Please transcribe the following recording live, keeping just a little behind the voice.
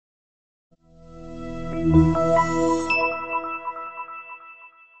The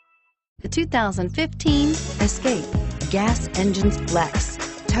 2015 Escape. Gas engines flex,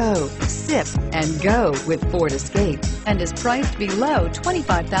 tow, sip, and go with Ford Escape, and is priced below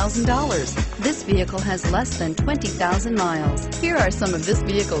 $25,000. This vehicle has less than 20,000 miles. Here are some of this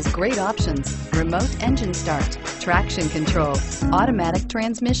vehicle's great options: remote engine start, traction control, automatic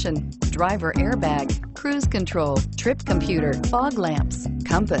transmission, driver airbag, cruise control, trip computer, fog lamps,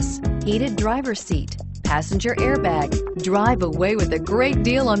 compass, heated driver's seat, passenger airbag. Drive away with a great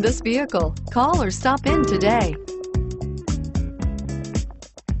deal on this vehicle. Call or stop in today.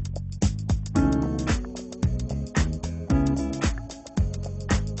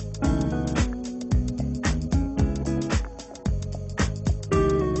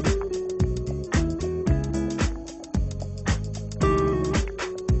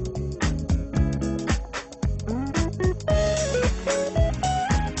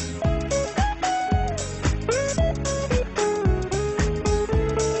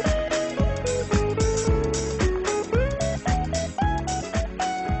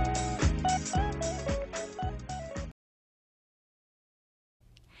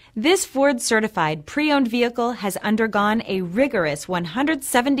 This Ford-certified pre-owned vehicle has undergone a rigorous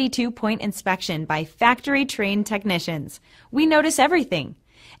 172-point inspection by factory-trained technicians. We notice everything.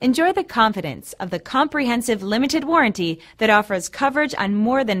 Enjoy the confidence of the comprehensive limited warranty that offers coverage on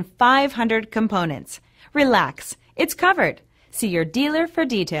more than 500 components. Relax, it's covered. See your dealer for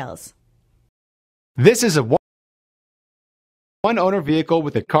details. This is a one-owner vehicle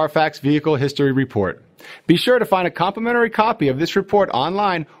with a Carfax Vehicle History Report. Be sure to find a complimentary copy of this report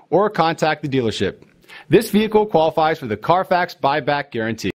online or contact the dealership. This vehicle qualifies for the Carfax Buyback Guarantee.